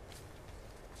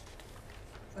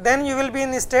 then you will be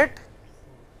in state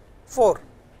 4.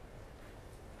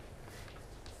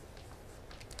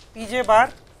 Pj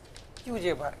bar,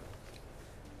 Qj bar,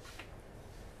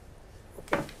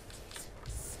 okay,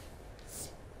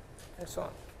 and so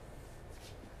on.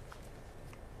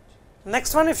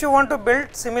 Next one, if you want to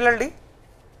build similarly,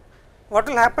 what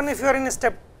will happen if you are in a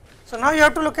step? So now you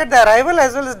have to look at the arrival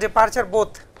as well as departure,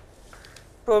 both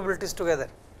probabilities together.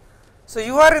 So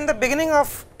you are in the beginning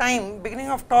of time, beginning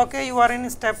of talk A, you are in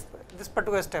step, this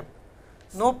particular step,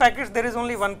 no packets, there is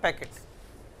only one packet.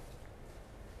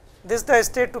 This is the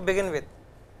state to begin with.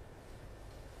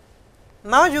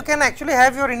 Now you can actually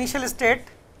have your initial state.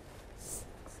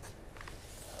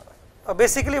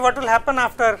 Basically what will happen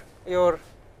after your,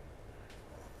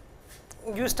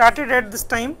 you started at this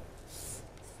time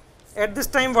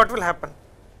what will happen?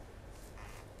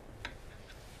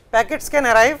 Packets can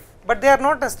arrive, but they are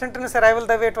not instantaneous arrival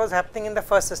the way it was happening in the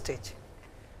first stage.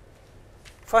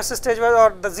 First stage was,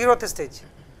 or the zeroth stage.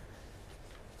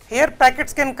 Here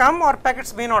packets can come or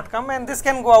packets may not come, and this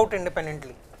can go out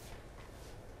independently.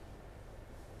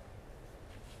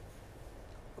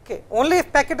 Okay. Only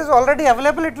if packet is already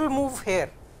available, it will move here,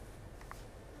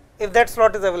 if that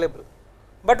slot is available.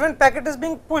 But when packet is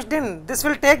being pushed in, this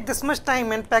will take this much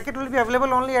time, and packet will be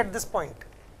available only at this point,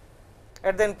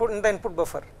 at the input, in the input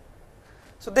buffer.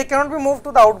 So they cannot be moved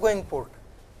to the outgoing port.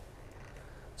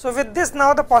 So with this,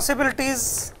 now the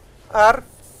possibilities are,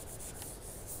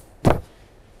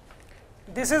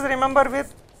 this is, remember,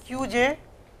 with Qj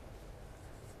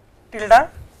tilde,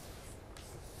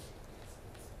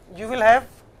 you will have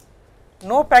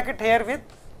no packet here with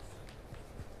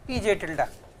Pj tilde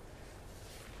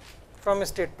from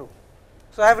state 2.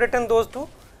 So I have written those two,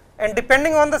 and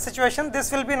depending on the situation,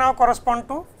 this will be now correspond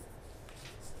to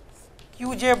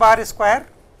Qj bar square.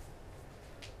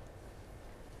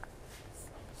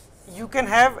 You can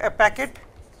have a packet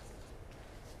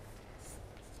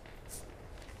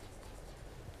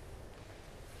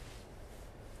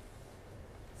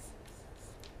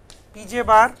Pj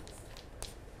bar,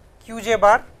 Qj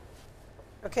bar,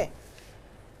 okay,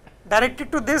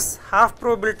 directed to this half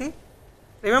probability.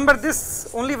 Remember,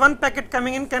 this only one packet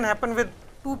coming in can happen with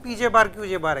 2 Pj bar,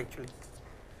 Qj bar actually.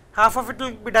 Half of it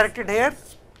will be directed here,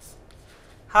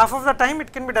 half of the time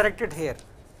it can be directed here.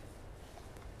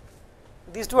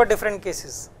 These two are different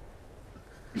cases.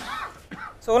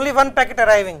 So only one packet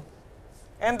arriving,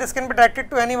 and this can be directed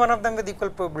to any one of them with equal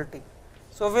probability.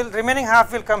 So will remaining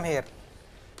half will come here.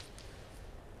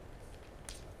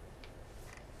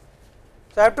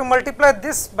 So I have to multiply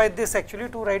this by this actually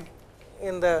to write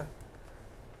in the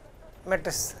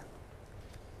matrix.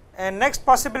 And next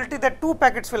possibility, that 2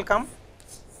 packets will come.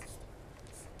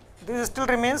 This still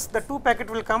remains, the 2 packet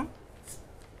will come.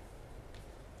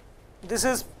 This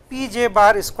is Pj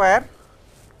bar square.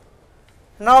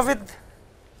 Now with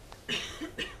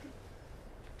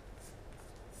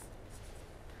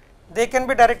they can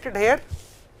be directed here.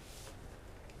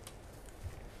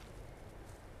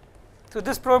 So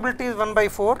this probability is 1 by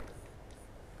 4.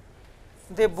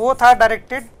 they both are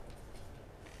directed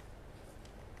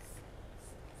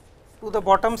to the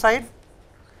bottom side,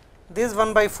 this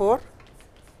 1 by 4,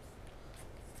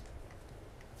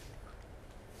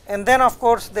 and then of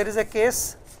course there is a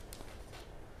case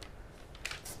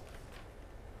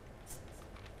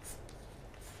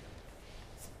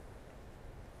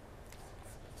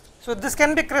so this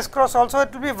can be crisscross also,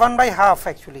 it will be 1 by half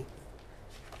actually,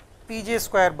 Pj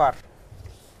square bar.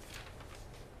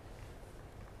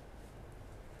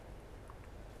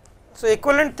 So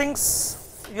equivalent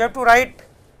things you have to write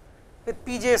with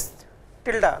Pj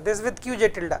tilde, this with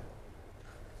Qj tilde.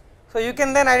 So you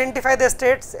can then identify the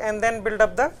states and then build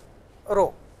up the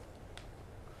row.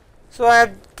 So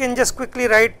I can just quickly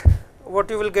write what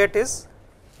you will get is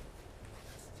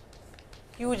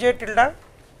Qj tilde,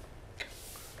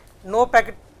 no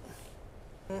packet,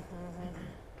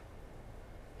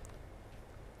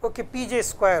 okay, Pj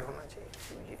square होना चाहिए,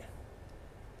 Qj.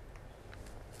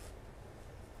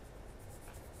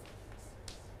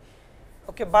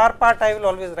 Okay, bar part I will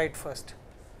always write first.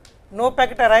 No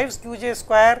packet arrives, Qj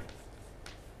square,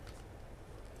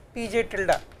 Pj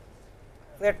tilde.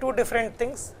 There are two different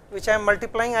things which I am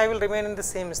multiplying, I will remain in the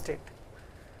same state.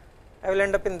 I will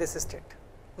end up in this state,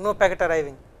 no packet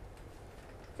arriving.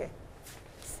 Okay.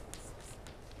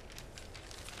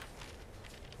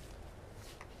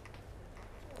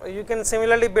 You can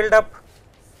similarly build up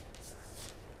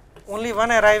only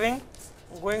one arriving,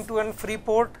 going to one free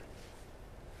port,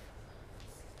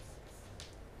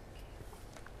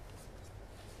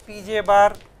 Pj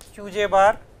bar, Qj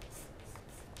bar,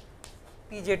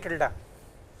 Pj tilde.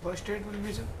 First state will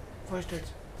be, sir, first state,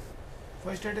 sir.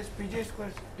 First state is Pj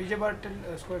square, Pj bar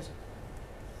square, sir.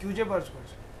 Qj bar square,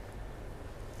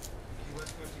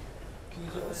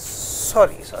 sir.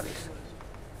 Sorry,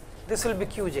 this will be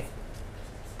Qj.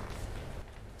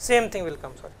 Same thing will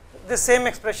come, sorry. The same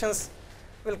expressions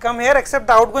will come here, except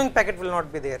the outgoing packet will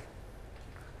not be there.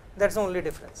 That is the only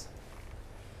difference.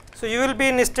 So you will be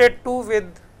in state 2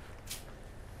 with,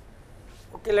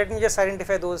 okay, let me just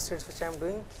identify those states which I am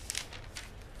doing.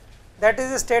 That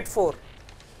is state 4.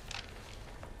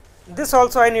 This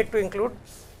also I need to include.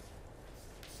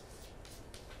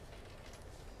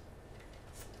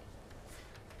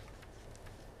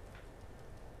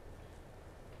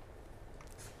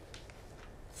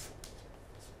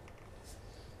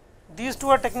 These two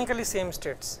are technically same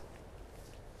states.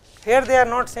 Here they are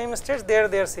not same states, there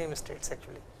they are same states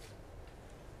actually,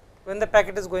 when the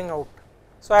packet is going out.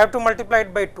 So I have to multiply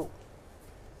it by 2.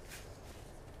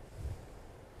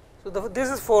 So this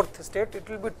is fourth state, it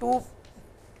will be 2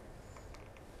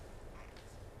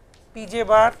 Pj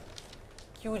bar,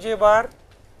 Qj bar,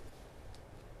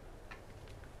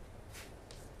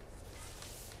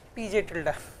 Pj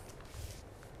tilde.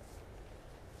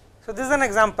 So this is an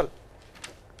example.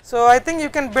 So I think you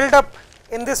can build up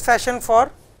in this fashion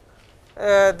for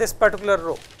this particular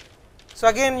row. So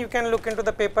again you can look into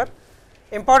the paper.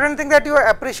 Important thing that you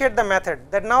appreciate the method,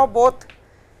 that now both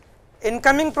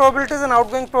incoming probabilities and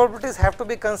outgoing probabilities have to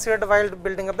be considered while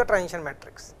building up the transition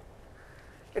matrix.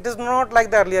 It is not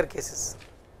like the earlier cases.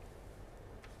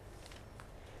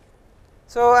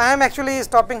 So I am actually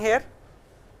stopping here.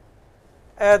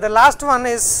 The last one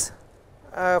is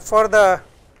for the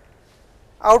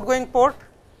outgoing port,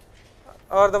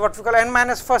 or the what we call n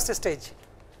minus first stage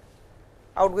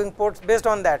outgoing ports based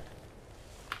on that.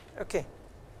 Okay.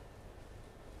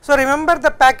 So remember,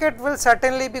 the packet will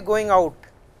certainly be going out.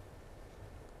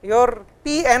 Your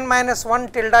Pn minus 1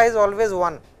 tilde is always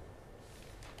 1.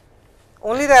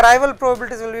 Only the arrival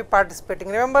probabilities will be participating.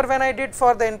 Remember, when I did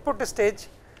for the input stage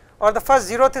or the first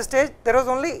 0th stage, there was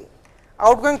only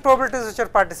outgoing probabilities which are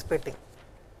participating.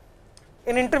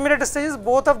 In intermediate stages,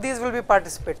 both of these will be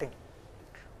participating.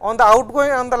 On the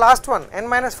outgoing, on the last one, n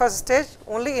minus first stage,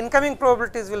 only incoming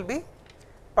probabilities will be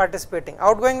participating.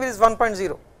 Outgoing is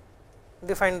 1.0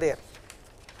 defined there.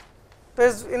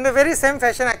 So in the very same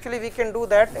fashion actually we can do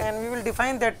that, and we will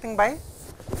define that thing by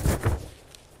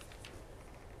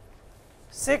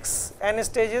 6 n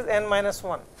stages n minus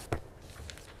 1.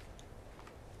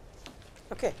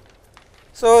 Okay.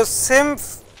 So same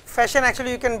fashion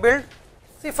actually you can build.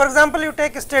 See, for example, you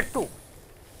take state 2,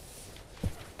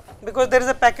 because there is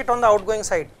a packet on the outgoing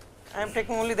side. I am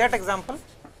taking only that example.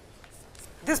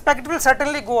 This packet will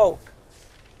certainly go out.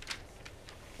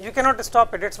 You cannot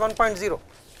stop it, it is 1.0.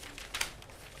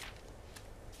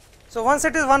 So once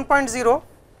it is 1.0,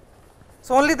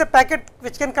 so only the packet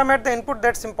which can come at the input,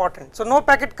 that is important. So no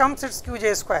packet comes, it is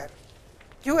Qj square,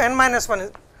 Qn minus 1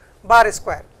 is bar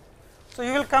square. So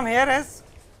you will come here as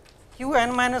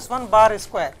Qn minus 1 bar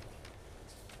square.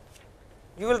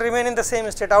 You will remain in the same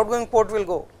state, outgoing port will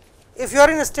go. if you are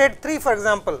in state 3 for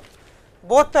example,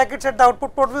 both packets at the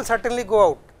output port will certainly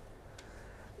go out.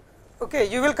 Okay,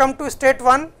 you will come to state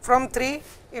 1 from 3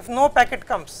 if no packet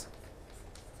comes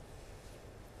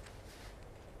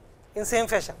in same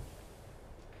fashion.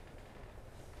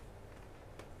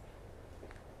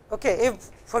 Okay, if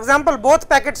for example both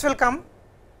packets will come,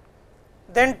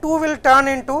 then 2 will turn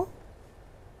into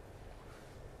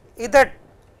either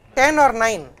 10 or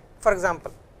 9 for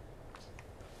example.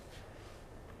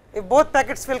 If both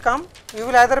packets will come, you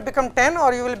will either become 10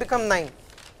 or you will become 9,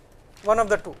 one of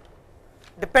the two,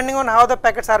 depending on how the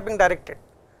packets are being directed.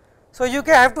 So, you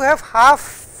can have to have half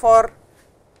for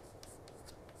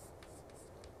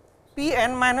p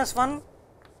n minus 1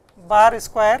 bar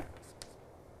square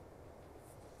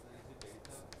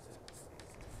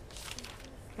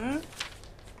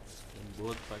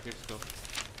Both packets come.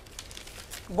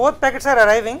 both packets are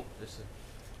arriving. Yes, sir.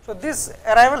 So, this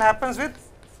arrival happens with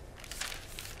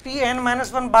p n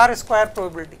minus 1 bar square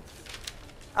probability.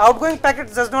 Outgoing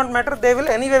packets does not matter, they will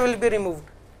anyway will be removed,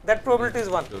 that probability is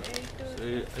 1. Good. So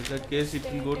in that case it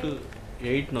will go to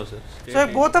 8 no sir. State So, if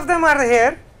 8. both of them are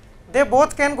here, they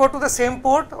both can go to the same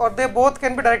port or they both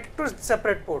can be directed to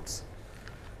separate ports.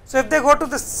 So, if they go to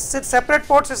the separate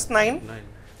ports, it is 9.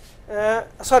 9.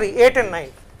 Sorry, 8 and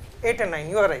 9, 8 and 9,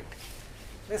 you are right.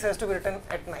 This has to be written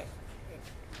at 9.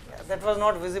 Yeah, that was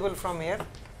not visible from here.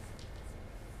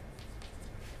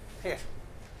 Here.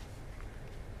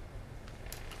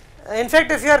 In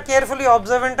fact, if you are carefully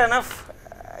observant enough,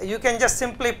 you can just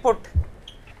simply put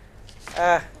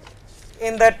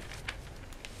in that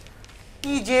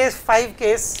Tj5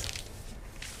 case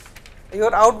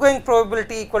your outgoing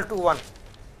probability equal to 1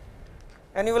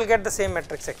 and you will get the same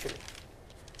matrix actually.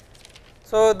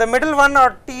 So, the middle one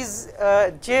or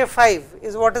Tj5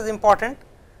 is what is important.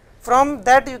 From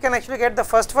that you can actually get the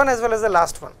first one as well as the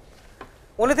last one.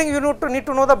 Only thing you need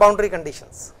to know the boundary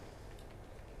conditions.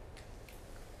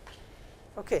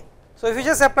 Okay. So, if you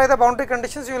just apply the boundary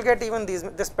conditions, you will get even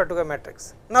this particular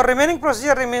matrix. Now, remaining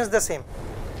procedure remains the same.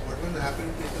 What will happen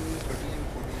in case of 13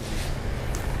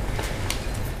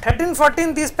 and 14? 13,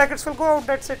 14, these packets will go out,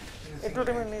 that is it, it will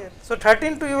remain here. So,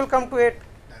 13 to you will come to 8,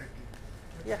 Directly.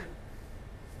 yeah,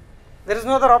 there is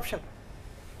no other option.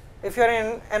 If you are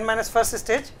in n minus first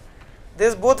stage,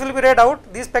 this both will be read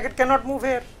out, these packet cannot move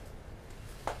here.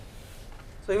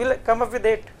 So, you will come up with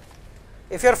 8.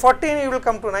 If you are 14, you will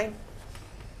come to 9.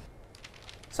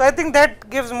 So, I think that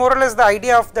gives more or less the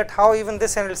idea of that how even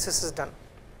this analysis is done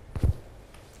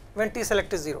when T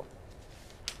select is 0.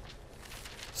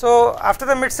 So, after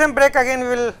the mid-sem break again we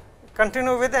will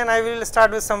continue with and I will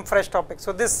start with some fresh topics.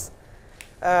 So, this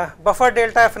buffer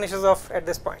delta finishes off at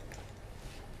this point.